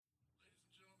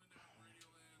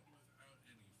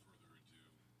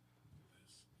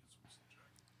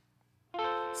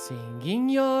Singing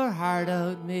your heart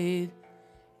out made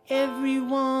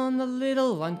everyone a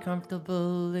little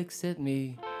uncomfortable except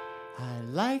me. I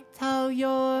liked how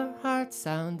your heart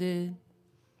sounded.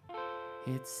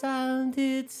 It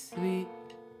sounded sweet.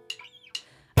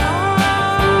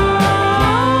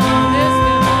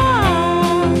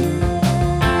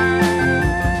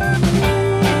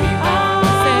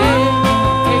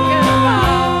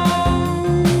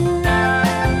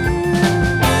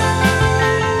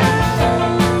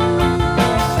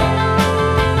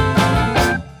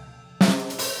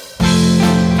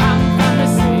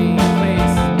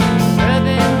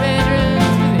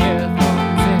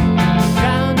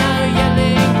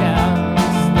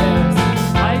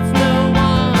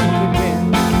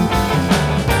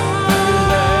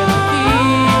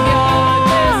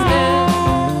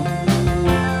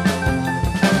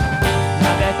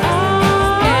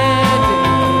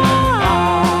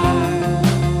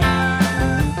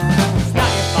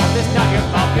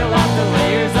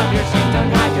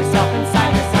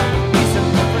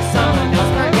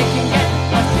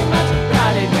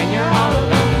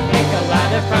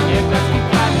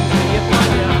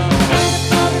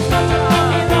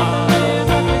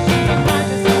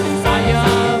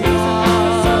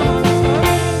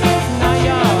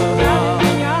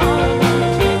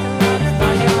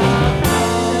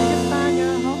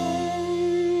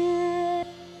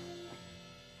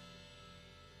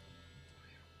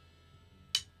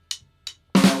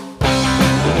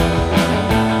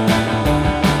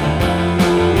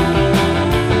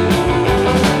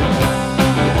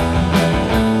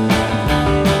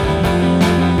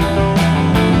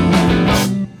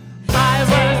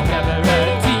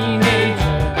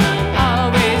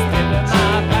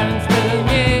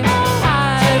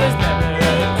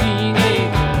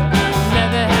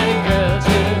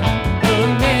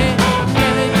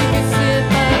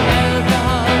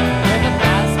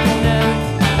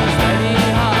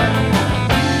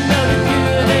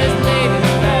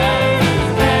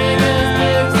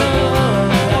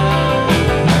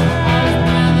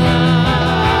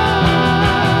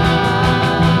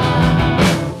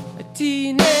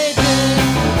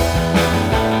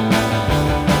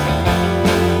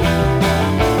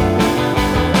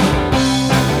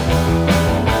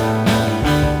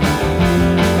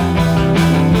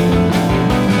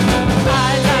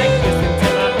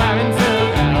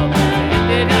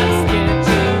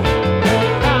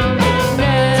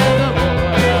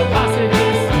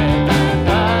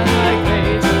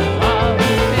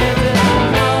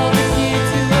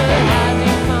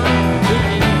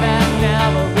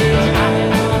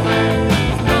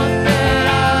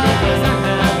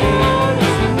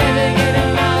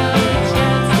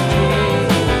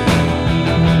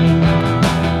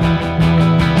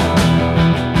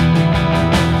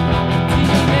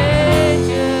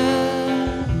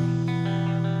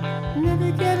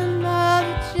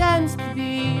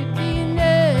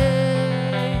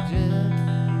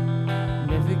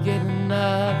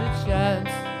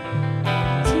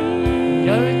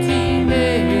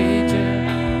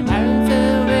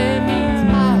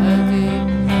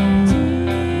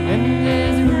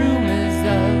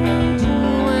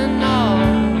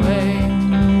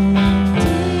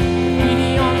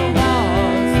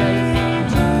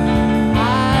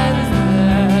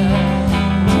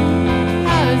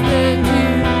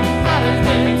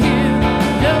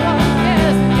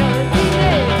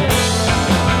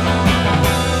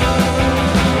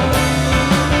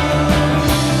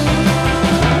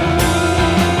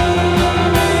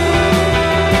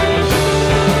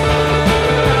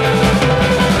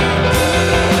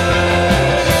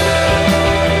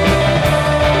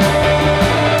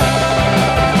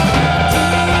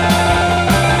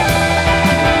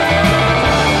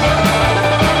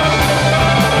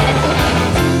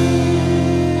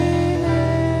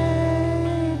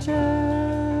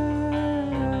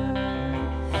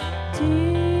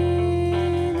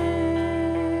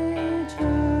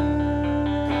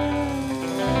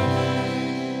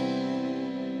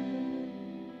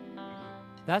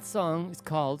 That song is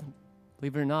called,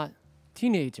 believe it or not,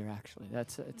 Teenager, actually.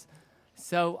 It's.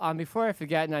 So before I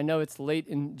forget, and I know it's late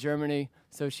in Germany,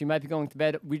 so she might be going to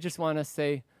bed, we just want to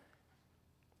say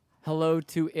hello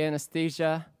to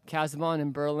Anastasia Kazabon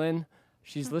in Berlin.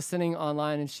 She's listening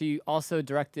online, and she also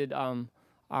directed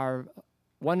our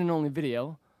one and only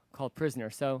video called Prisoner.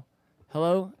 So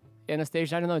hello,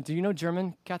 Anastasia. I don't know, do you know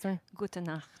German, Catherine? Gute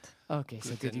Nacht. Okay,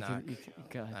 so good. You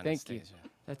can, thank you.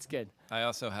 That's good. I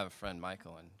also have a friend,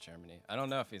 Michael, in Germany. I don't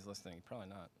know if he's listening. Probably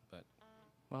not, but...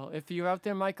 Well, if you're out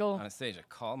there, Michael... Anastasia,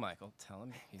 call Michael. Tell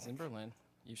him he's in Berlin.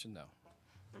 You should know.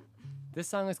 This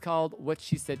song is called What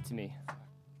She Said to Me.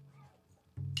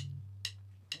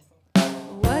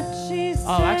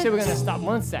 Oh, actually, we're gonna stop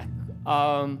one sec,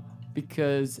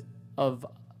 because of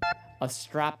a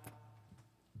strap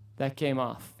that came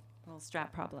off. Little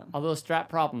strap problem. A little strap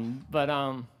problem, but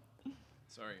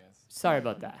Sorry, guys. sorry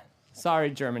about that.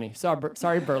 Sorry, Germany.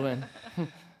 Sorry, Berlin.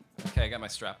 Okay, I got my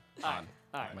strap on.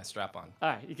 All right. My strap on. All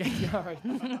right, you get all right.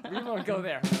 We won't go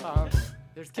there.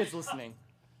 There's kids listening.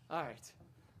 All right.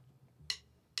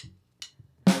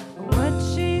 What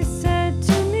she said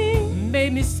to me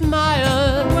Made me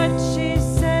smile. What she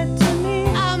said to me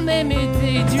Made me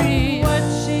daydream. What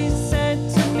she said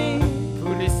to me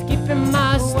Put a skip in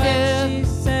my What step. she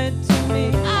said to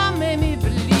me Made me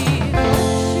believe.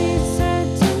 What she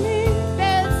said to me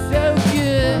Felt so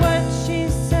good. What she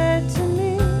said to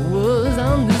me Was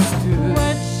understood.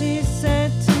 What she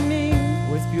said to me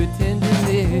Was pure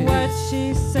tenderness. What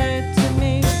she said to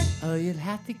me Oh, you'll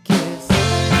have to kiss.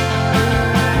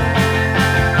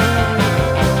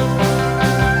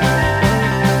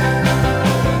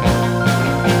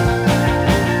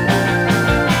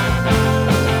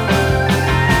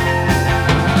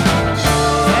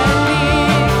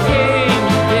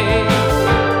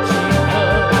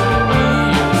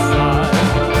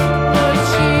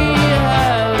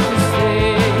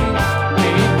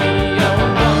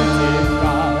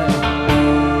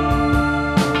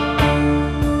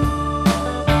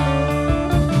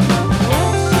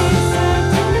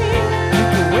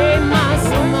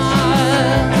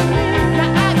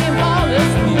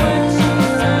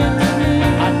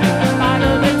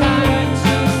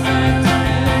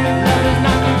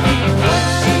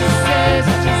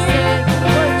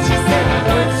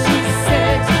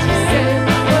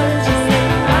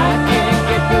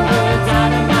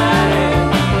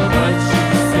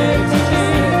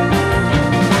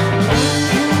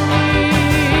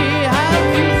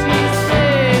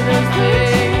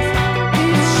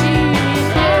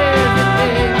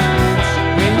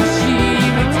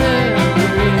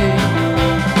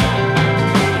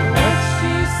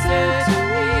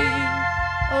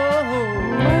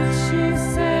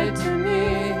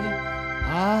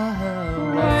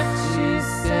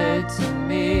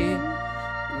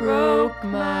 Broke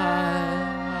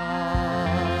my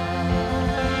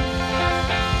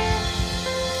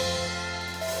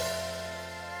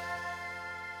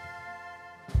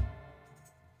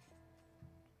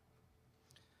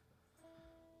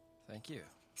Thank you.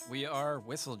 We are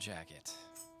Whistle Jacket.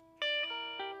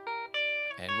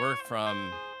 And we're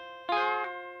from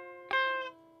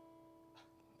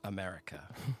America.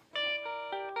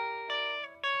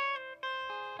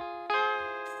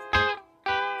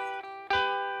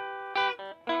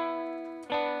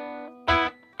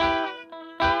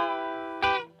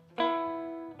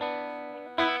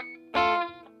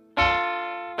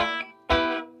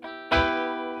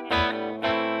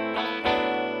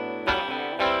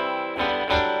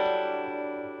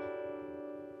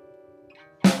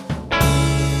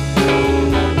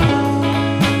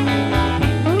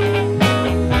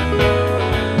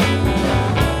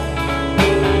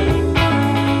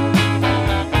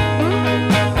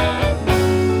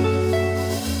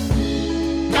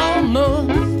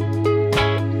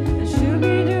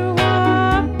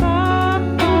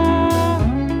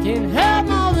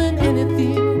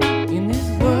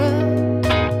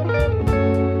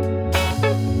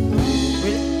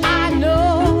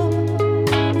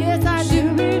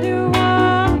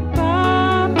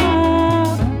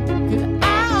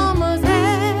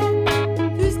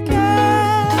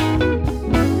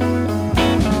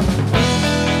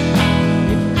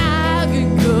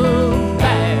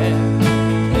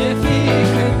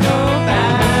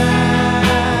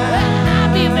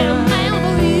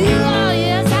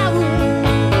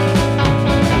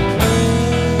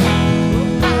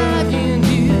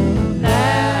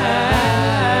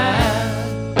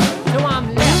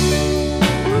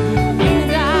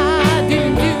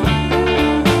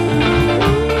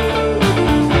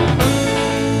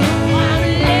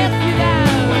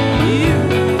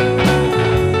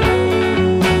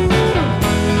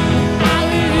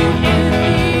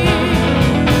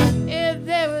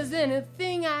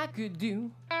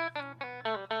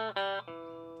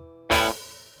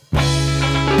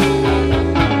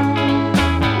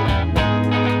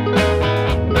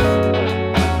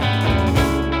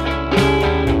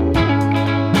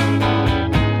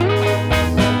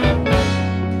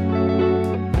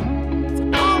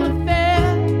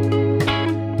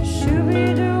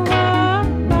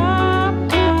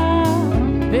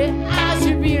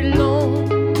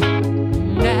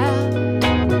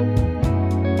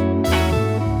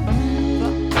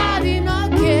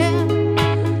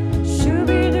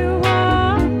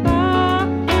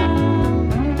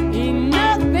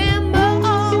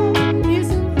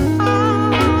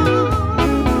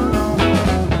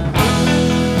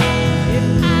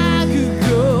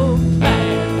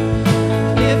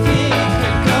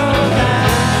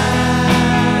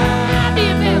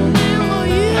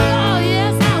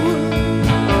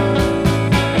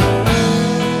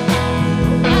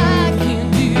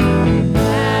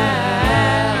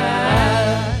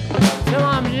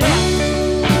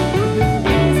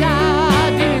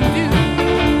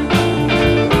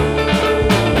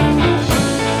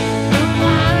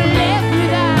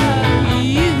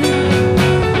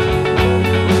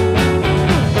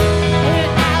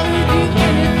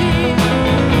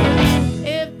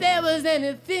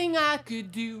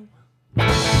 could do.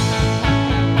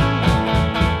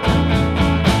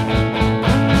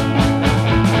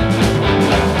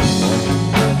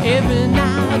 Every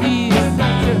night is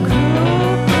such a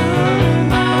cruel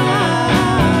reminder.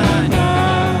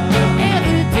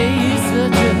 Every day is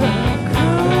such a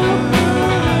cruel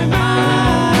reminder.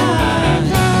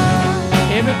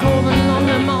 Every cold and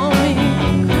lonely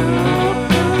morning, cruel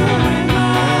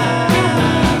reminder.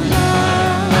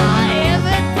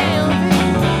 Every damn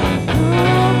thing,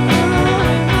 cruel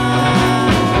reminder.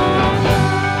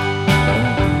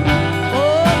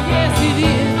 Oh yes it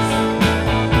is.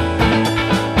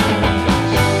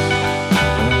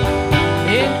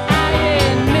 And I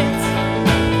admit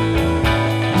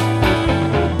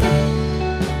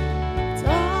it's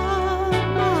all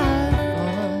my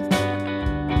fault.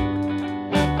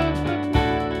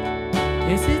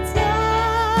 Yes, it's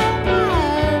all my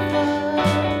fault.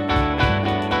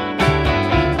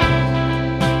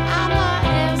 I'm not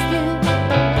asking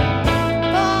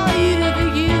for you to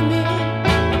forgive me.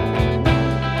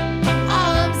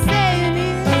 All I'm saying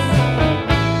is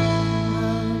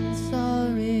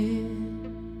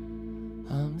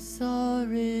I'm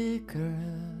sorry, girl.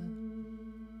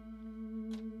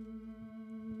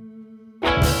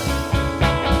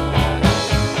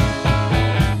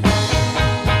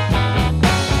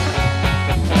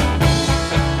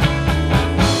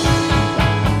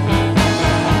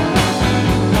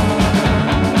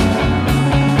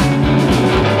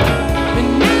 The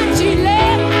night she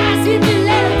left, I seemed to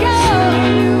let her go.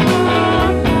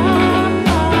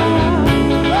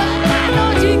 I know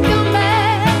she'd come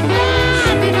back.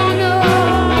 I don't know.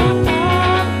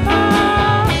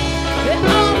 It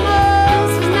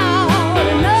almost was not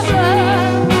enough.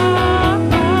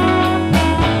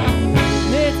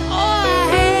 It's all I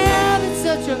have. It's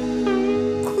such a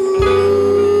cruel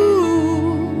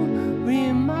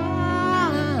reminder.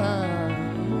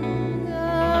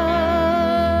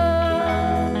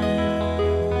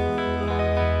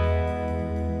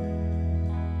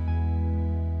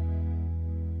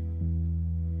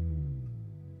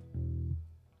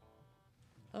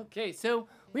 Okay, so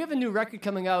we have a new record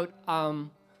coming out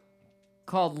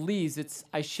called Leaves.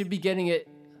 I should be getting it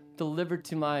delivered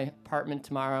to my apartment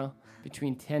tomorrow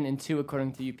between 10 and 2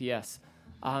 according to UPS.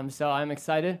 So I'm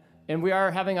excited. And we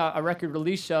are having a record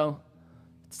release show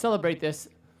to celebrate this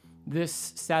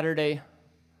Saturday,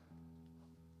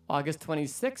 August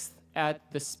 26th at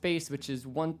the Space, which is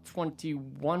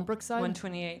 121 Brookside?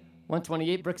 128.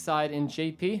 128 Brookside in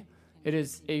JP. It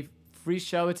is a free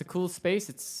show. It's a cool space.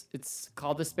 It's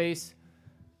called The Space,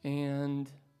 and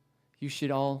you should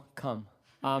all come.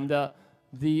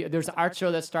 There's an art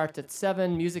show that starts at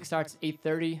 7. Music starts at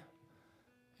 8:30,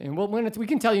 and we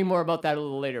can tell you more about that a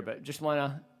little later. But just want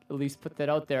to at least put that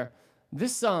out there.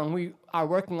 This song, we are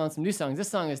working on some new songs. This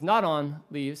song is not on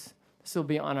Leaves. This will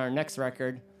be on our next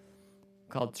record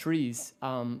called Trees.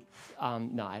 No,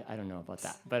 I don't know about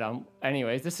that. But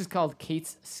anyways, this is called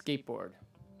Kate's Skateboard.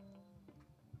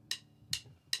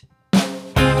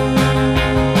 Skateboard,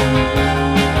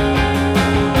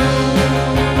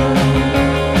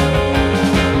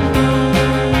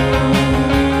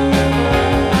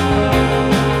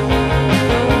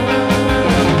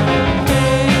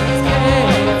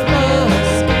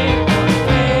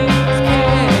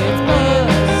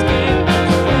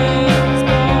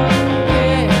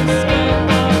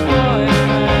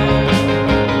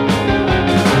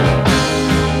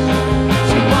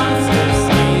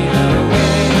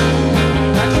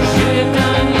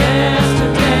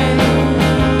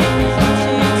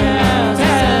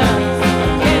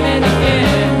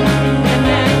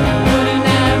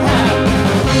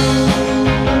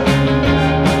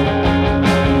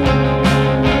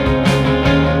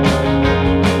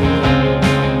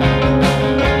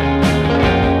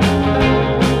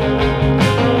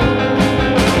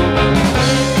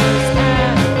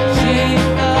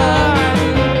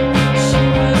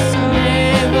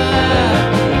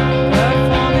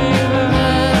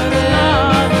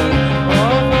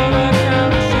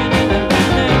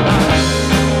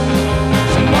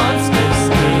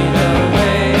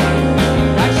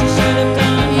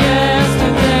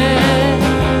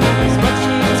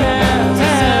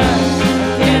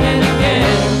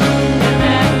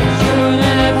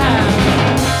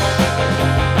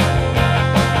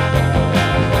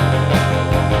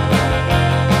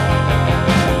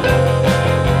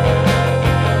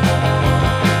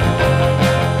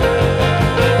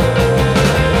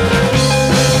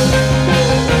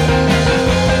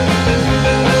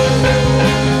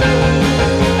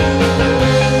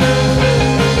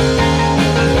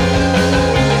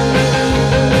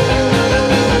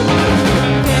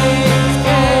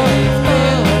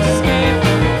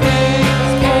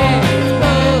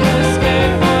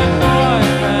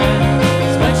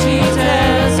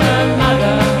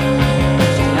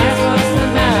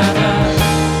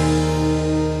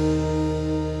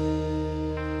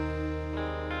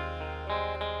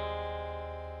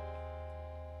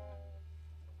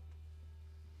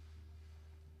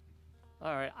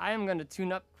 I'm going to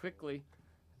tune up quickly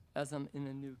as I'm in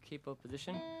a new capo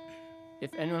position.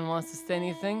 If anyone wants to say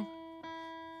anything,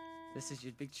 this is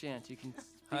your big chance. You can.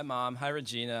 Hi, Mom. Hi,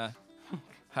 Regina.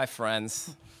 Hi,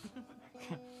 friends.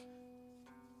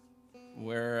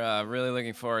 We're really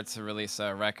looking forward to release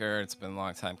our record. It's been a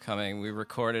long time coming. We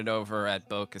recorded over at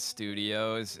Boca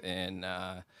Studios in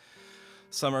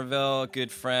Somerville.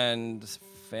 Good friend,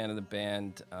 fan of the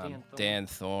band, Dan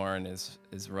Thorne is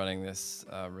running this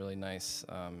really nice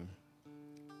kind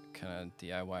of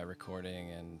DIY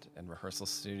recording and rehearsal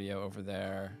studio over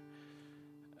there.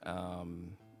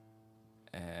 And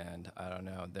I don't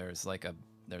know, there's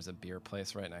a beer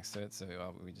place right next to it, so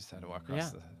we just had to walk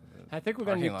across the I think we're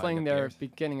going to be parking lot playing and get there beers.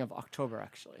 beginning of October,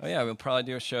 actually. Oh yeah, we'll probably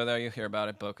do a show there. You'll hear about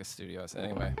it, Boca Studios.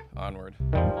 Anyway, onward. You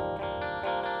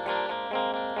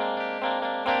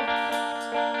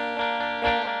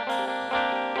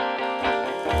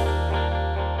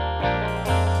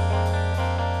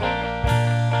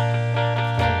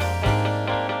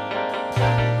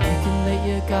can let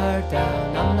your guard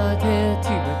down. I'm not here to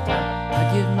attack.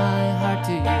 I give my heart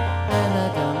to you, and I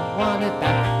don't want it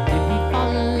back. Did we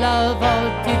fall in love, or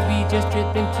did we just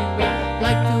trip into it?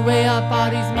 Like the way our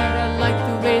bodies meet, I like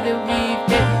the way that we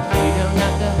fit. You don't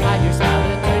have to hide your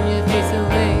smile or turn your face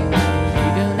away. You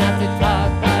don't have to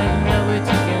talk, I know what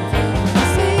you can say. I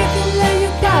say you can let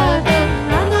your guard down.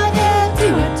 I'm not here to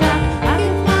attack. I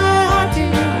give my heart to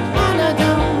you, and I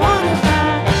don't want it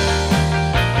back.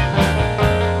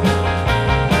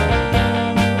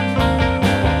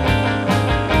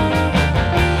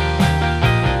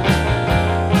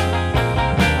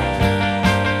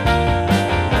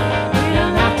 We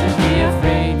don't have to be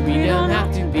afraid. We don't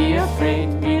have to be afraid.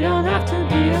 We don't have to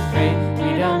be afraid. We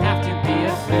don't have to be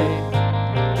afraid.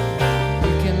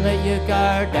 You can let your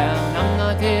guard down. I'm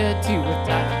not here to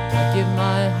attack. I give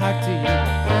my heart to you,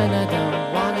 and I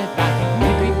don't want it back.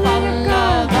 Did we fall in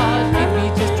love, or did we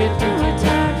just drift into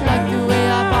time? Like the way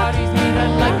our bodies meet, I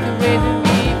like the way that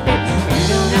we fit. You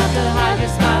don't have to hide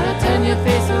your smile or turn your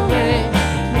face away.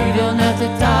 We don't have to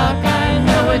talk. I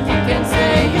know what you can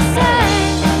say. You say.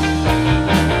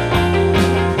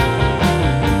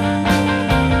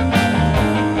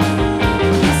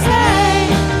 You say.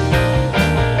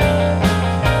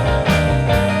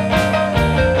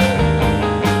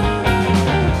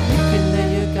 You can let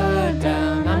your guard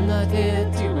down. I'm not here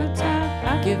to attack.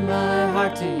 I give my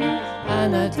heart to you,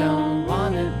 and I don't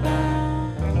want it back.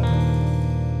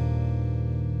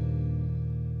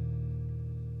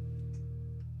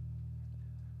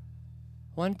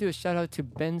 Want to do a shout out to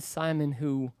Ben Simon,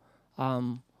 who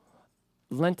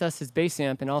lent us his bass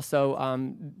amp, and also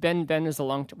Ben is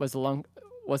was a long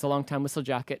time Whistle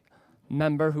Jacket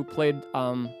member who played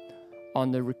on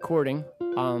the recording.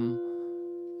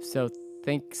 So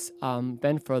thanks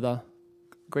Ben for the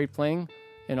great playing,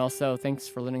 and also thanks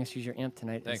for letting us use your amp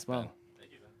tonight Thanks, as well. Ben.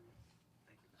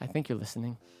 I think you're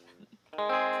listening.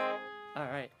 All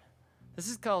right, this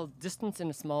is called "Distance in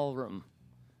a Small Room."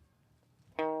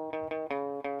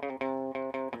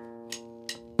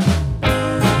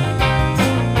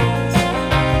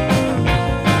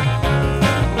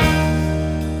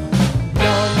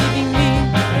 You're leaving me,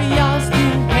 but you're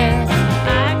still here.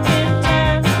 I can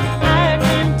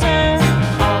tell.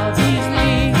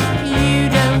 Obviously, you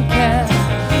don't care.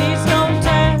 Please don't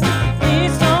tell.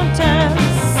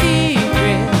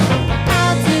 Secret,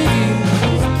 how to do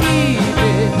is keep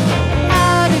it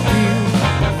out of view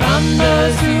from the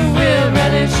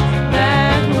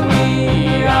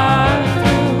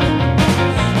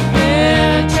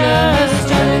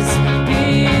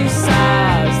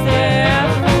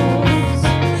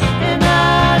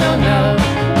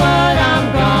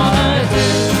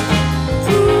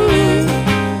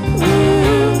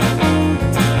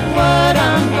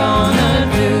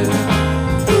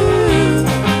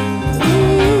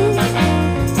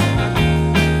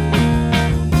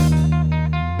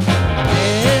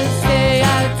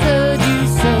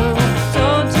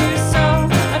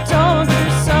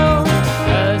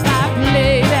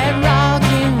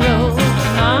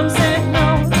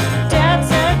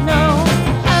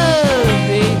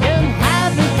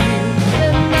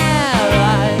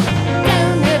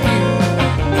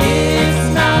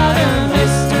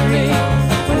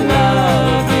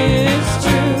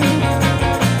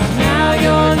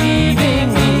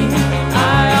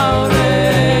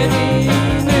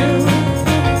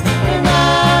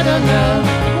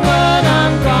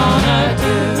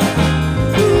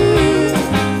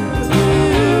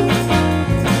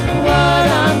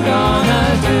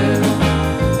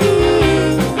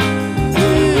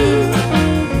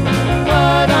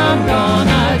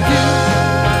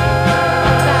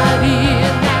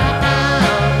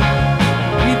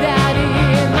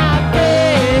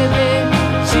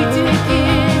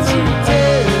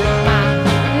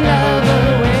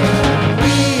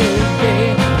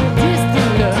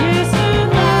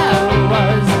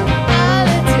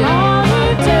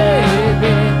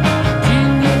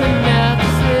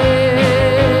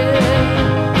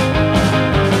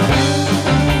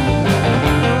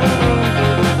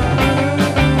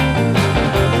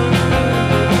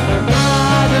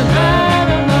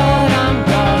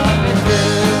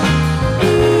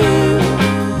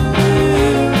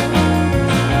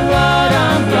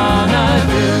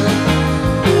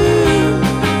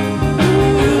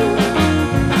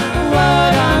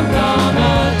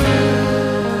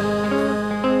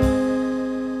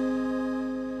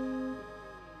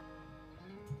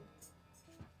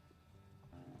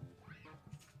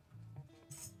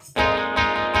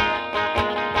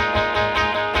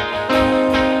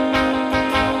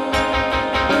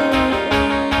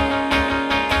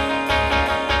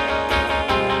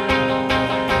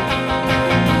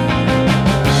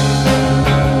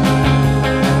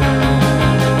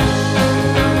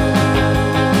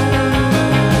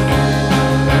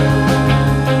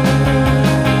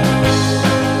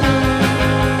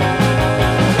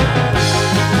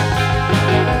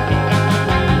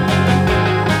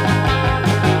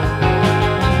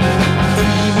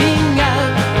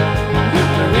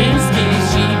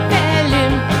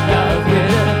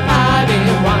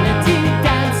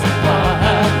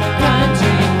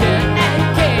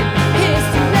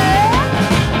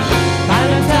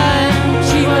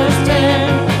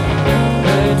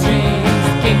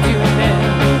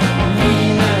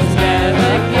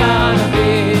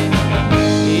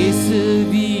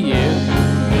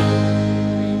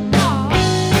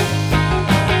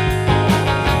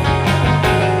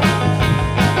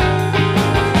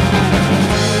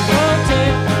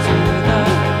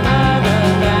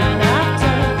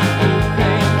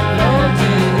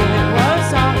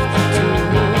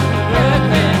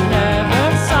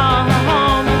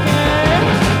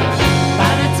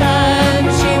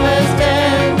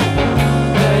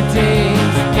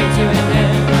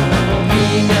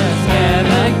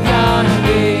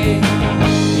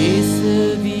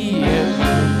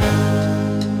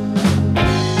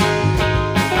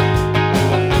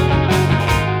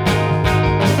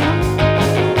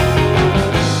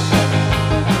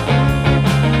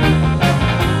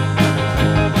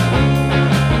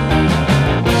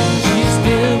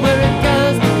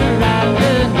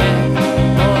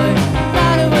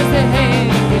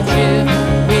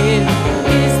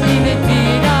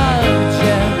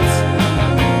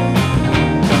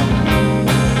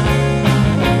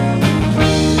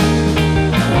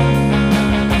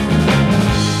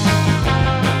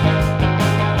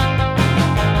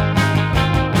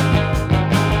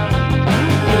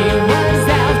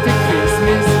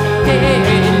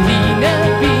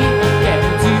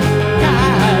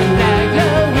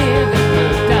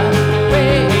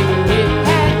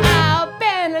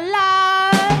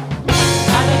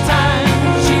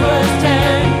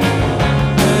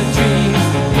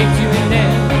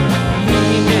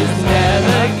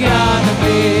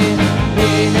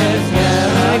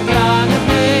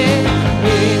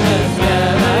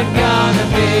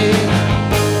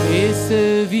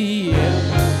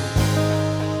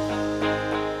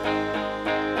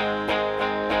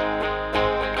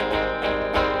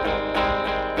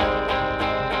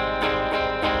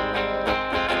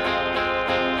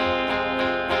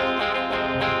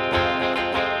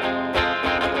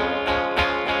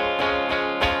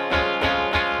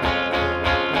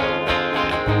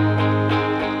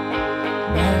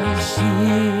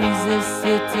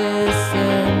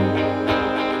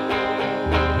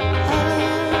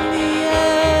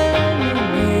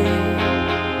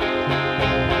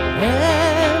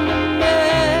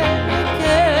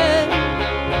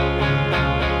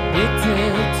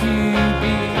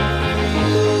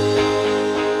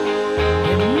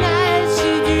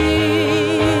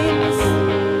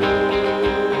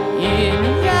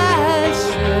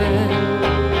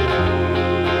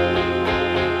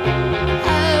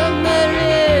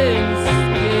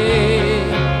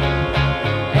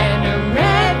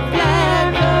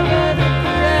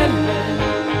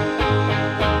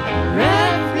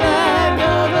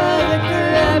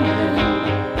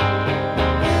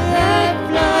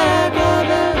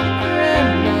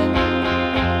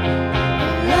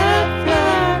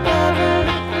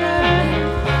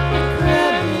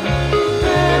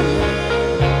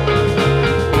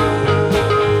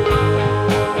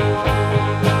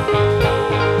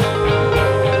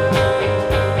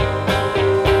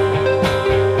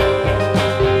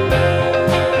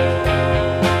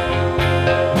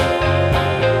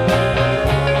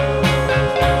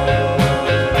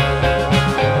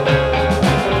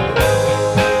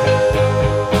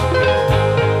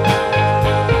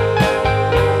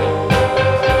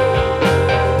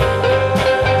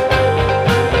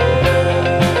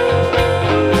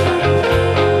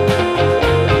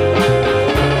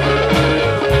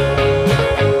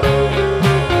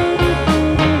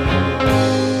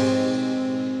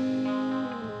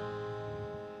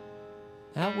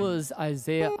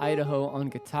Isaiah Idaho on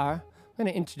guitar. I'm going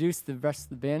to introduce the rest of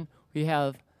the band. We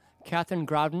have Catherine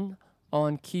Groudon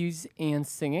on keys and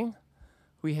singing.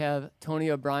 We have Tony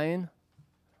O'Brien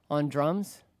on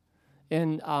drums.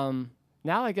 And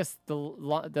now I guess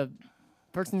the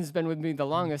person who's been with me the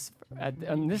longest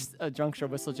on this juncture,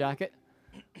 Whistle Jacket,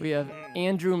 we have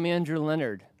Andrew Mandrew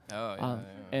Leonard. Oh, yeah.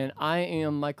 And I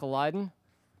am Michael Lydon.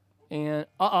 And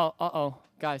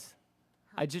guys,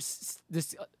 this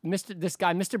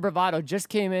guy, Mr. Bravado, just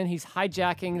came in. He's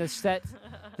hijacking the set.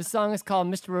 This song is called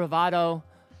Mr. Bravado.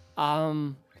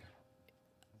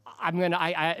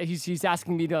 He's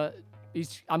asking me to.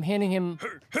 I'm handing him.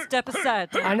 Step aside.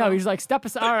 I know. He's like, step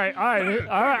aside. All right,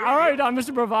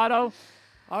 Mr. Bravado.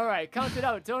 All right, count it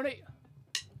out, Tony.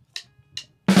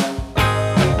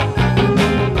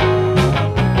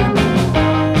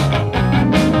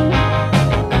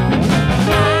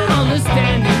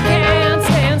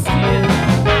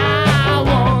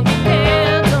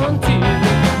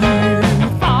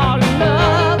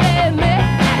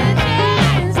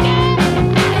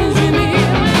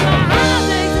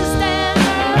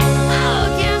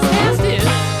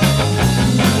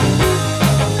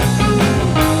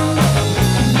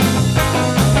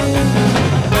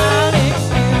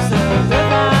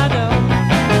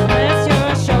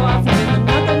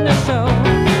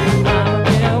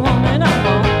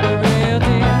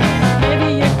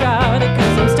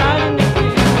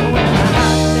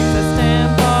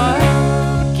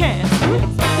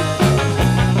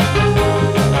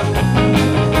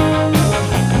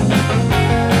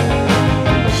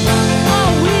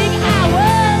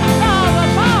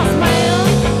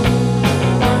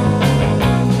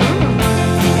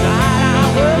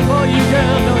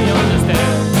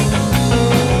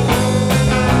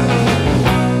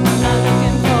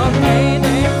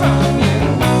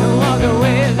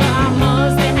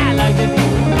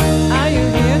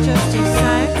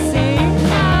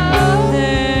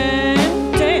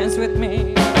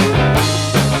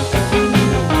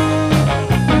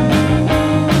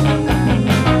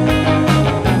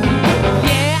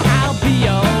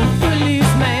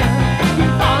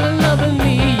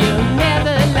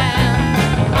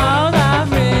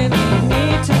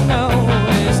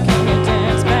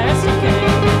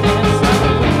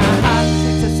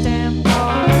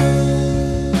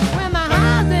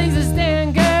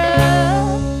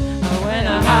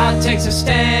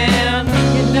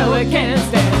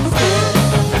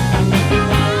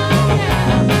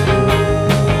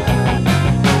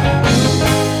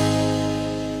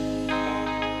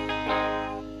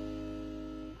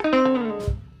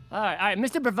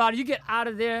 Mr. Bravado, you get out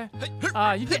of there.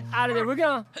 You get out of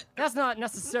there. That's not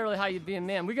necessarily how you be a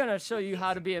man. We're gonna show you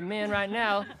how to be a man right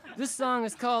now. This song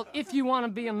is called If You Wanna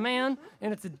Be a Man,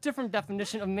 and it's a different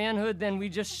definition of manhood than we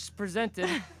just presented.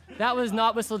 That was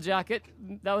not Whistle Jacket.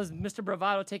 That was Mr.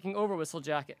 Bravado taking over Whistle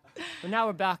Jacket. But now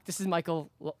we're back. This is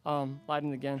Michael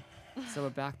Lydon again. So we're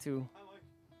back to,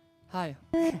 hi.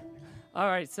 All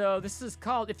right, so this is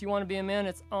called If You Wanna Be a Man.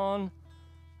 It's on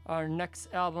our next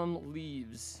album,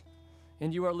 Leaves.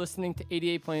 And you are listening to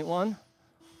 88.1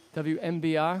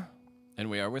 WMBR. And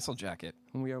we are Whistle Jacket.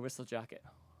 And we are Whistle Jacket.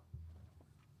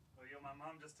 Oh, yo, my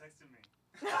mom just texted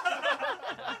me.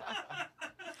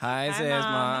 Hi, Isaiah's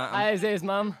mom. Hi, Isaiah's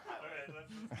mom.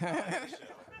 All right, let's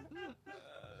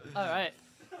show. All right.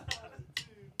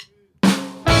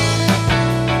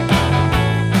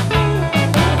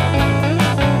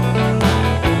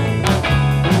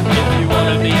 If you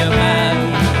wanna be a man,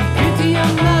 Good to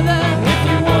your mother. if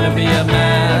you wanna be a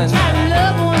man, Try to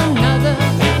love one another.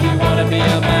 if you wanna be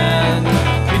a man,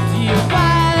 Good to your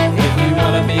wife. if you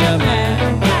wanna be a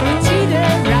man. Gotta treat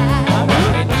her right.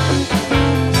 Alright.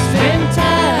 Spend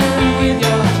time with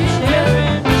your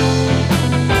children.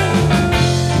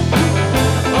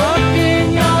 Open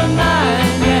your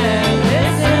mind and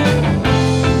listen.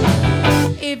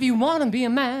 If you wanna be a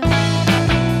man.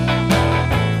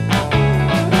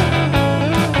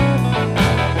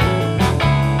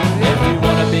 If you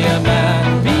wanna be a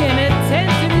man, Be an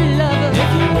attentive lover.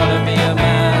 if you wanna be a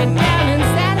man, Get down and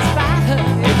satisfy her.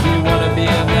 if you wanna be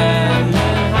a man,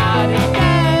 Learn how to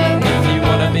dance. if you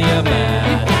wanna be a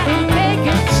man. Got to take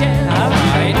a chance.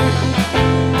 Alright.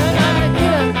 Learn how to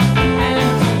cook and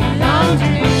do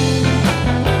laundry.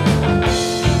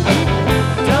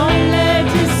 Don't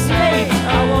legislate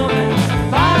a woman's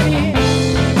body.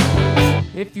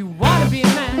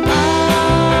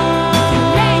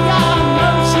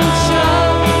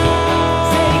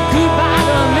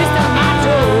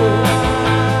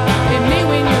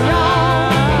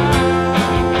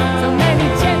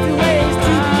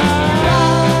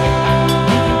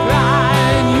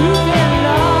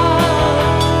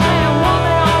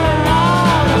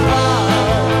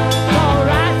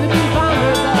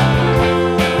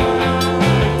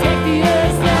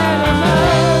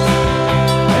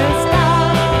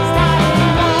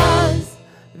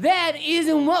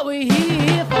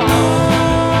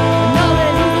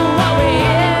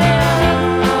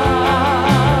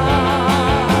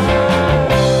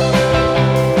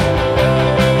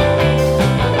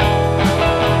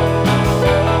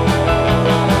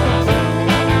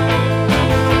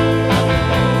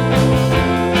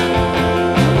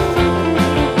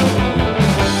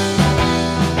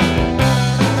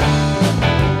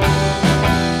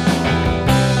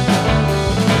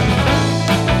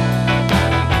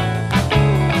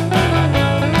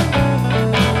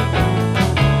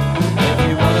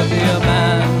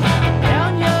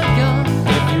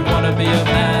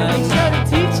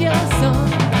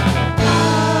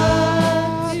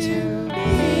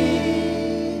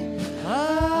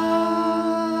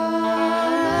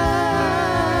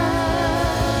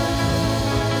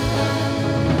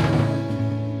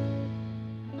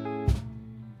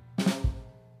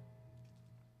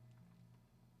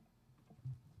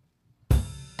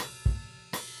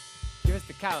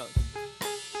 count.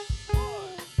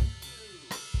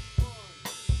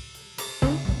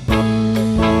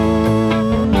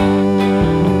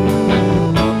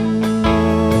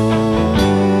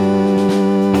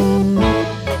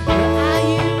 Are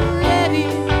you ready?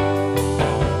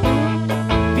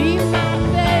 Be my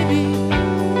baby.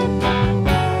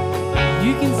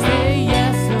 You can say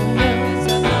yes or no.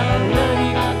 I love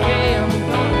you today. I'm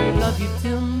gonna love you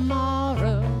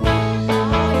tomorrow.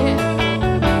 Oh, yeah.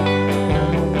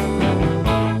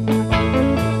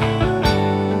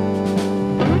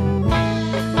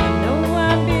 I know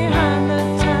I'm behind the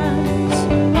times.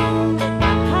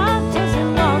 My heart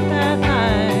doesn't walk that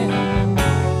line.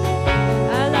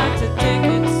 I like to take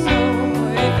it slow.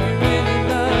 If you really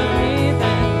love me,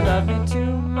 then love me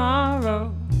tomorrow.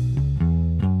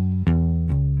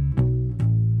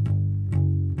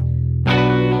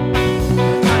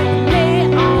 Lay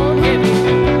on heavy,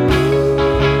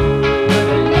 but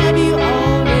I love you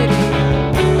already.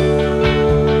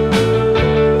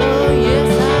 Oh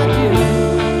yes I do.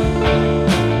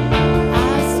 I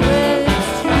swear it's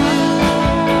true.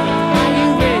 Are you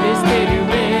ready, steady,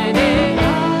 ready?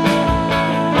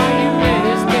 Are you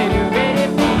ready, steady, ready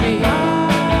for me?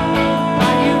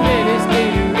 Are you ready,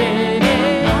 steady, ready?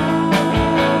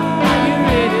 Are you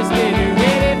ready, steady,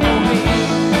 ready for me?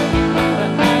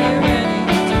 Are you ready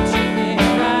to treat me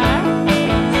right?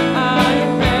 Are you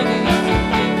ready to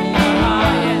give me your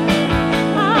heart?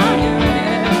 Are you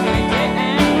ready every day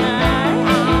and night?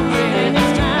 And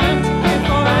it's time to live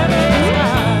forever.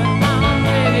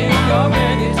 If you're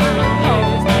ready to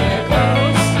hold me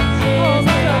close, hold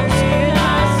me close, and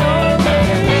I'm so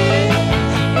ready.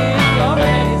 If you're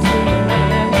ready to let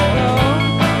me go,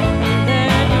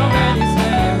 then you're ready,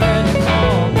 steady, ready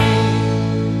for me.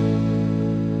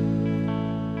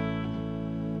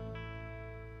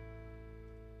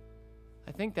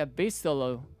 I think that bass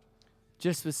solo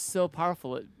just was so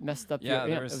powerful it messed up Yeah, your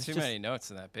there it was too just- many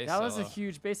notes in that bass That was a solo.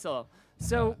 huge bass solo.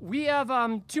 So we have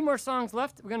 2 more songs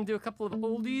left. We're gonna do a couple of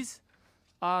oldies.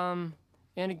 And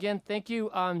again, thank you,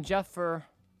 Jeff, for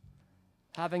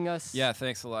having us. Yeah,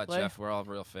 thanks a lot, Play. Jeff. We're all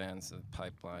real fans of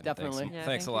Pipeline. Definitely. Thanks, Yeah,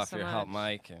 thanks thank a you lot so for your help, much.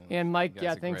 Mike. And Mike, you guys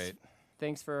yeah, are thanks. great.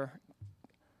 Thanks for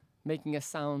making us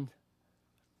sound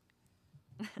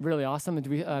really awesome. And do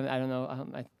we? I don't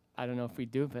know. I don't know if we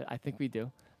do, but I think we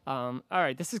do. All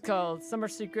right, this is called Summer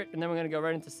Secret, and then we're gonna go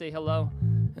right into Say Hello,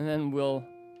 and then we'll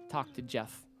talk to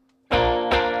Jeff. Let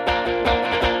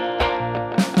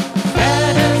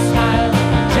us smile,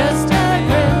 just a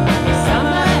grin.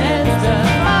 Summer ends, the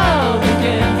fall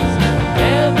begins.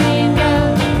 There'll be no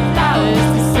flowers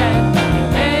to send.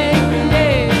 Angry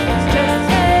days, just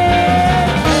a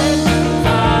secret.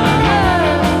 Oh,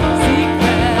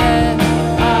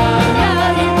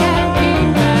 love you can't keep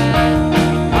that.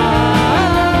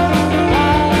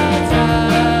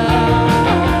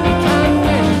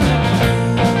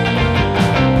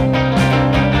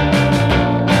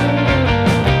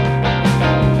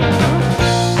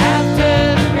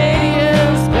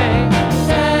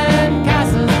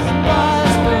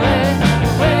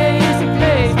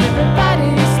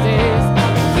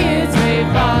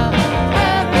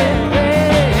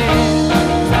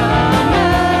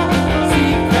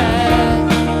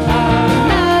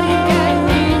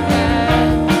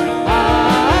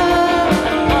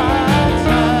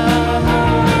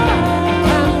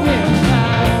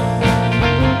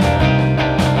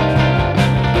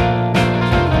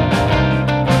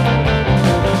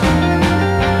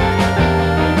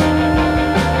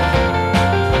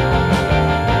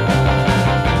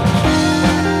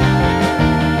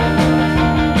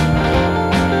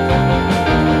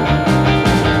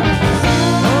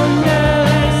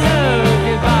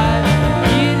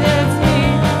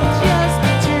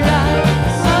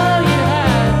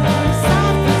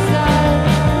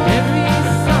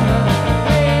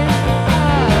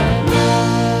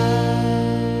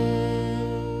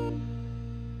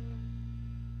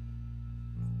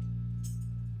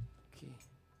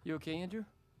 You okay, Andrew?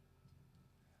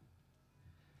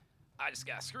 I just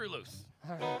got screw loose.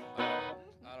 All right.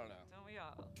 I don't know. Don't we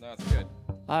all? No, it's good.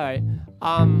 All right.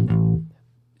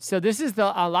 So this is the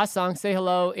last song, Say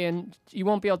Hello, and you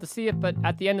won't be able to see it, but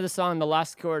at the end of the song, the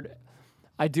last chord,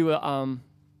 I do a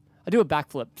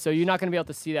backflip. So you're not gonna be able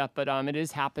to see that, but it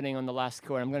is happening on the last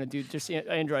chord. I'm gonna do just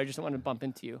Andrew. I just don't want to bump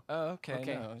into you. Oh, okay.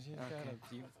 Okay. No,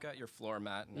 you've got your floor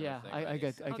mat and Yeah, everything. I ready,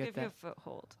 get so- I I'll get give you a that.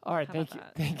 foothold. All right, How thank about you,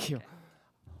 that? thank you. Okay.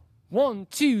 1,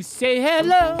 2, say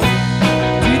hello to the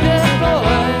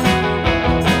boy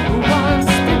who wants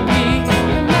to be the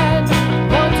man.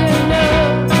 Want to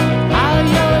know how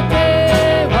your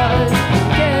day was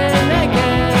again,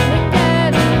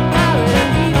 and how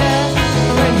it'll be there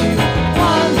when you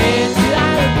want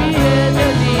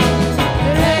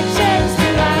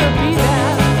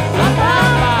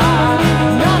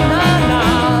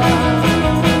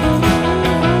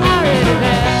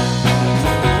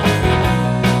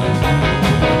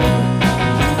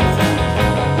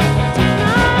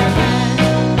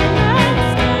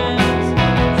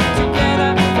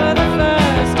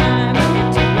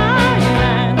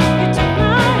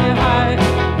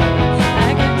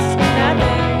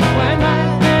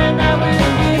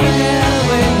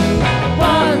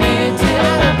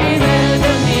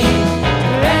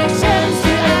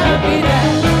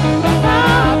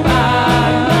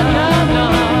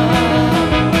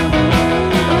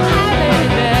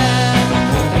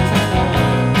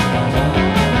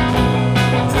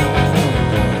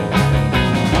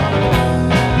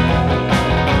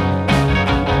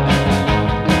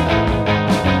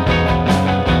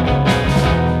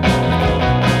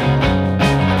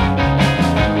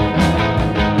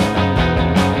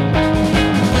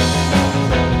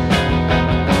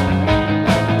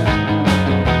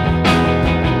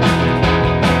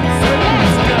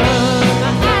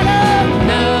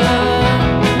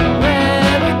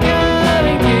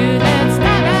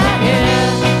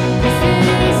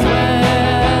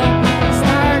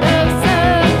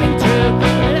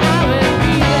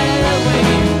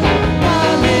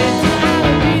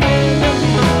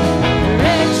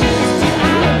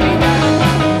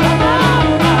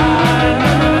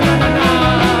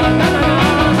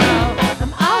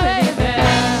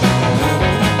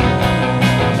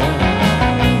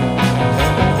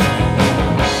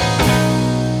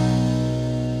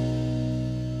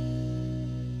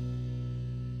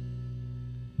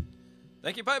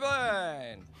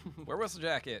fine. Wear Whistle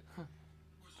Jacket.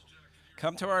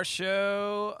 Come to our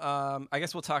show. I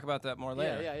guess we'll talk about that more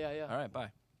later. Yeah. All right, bye.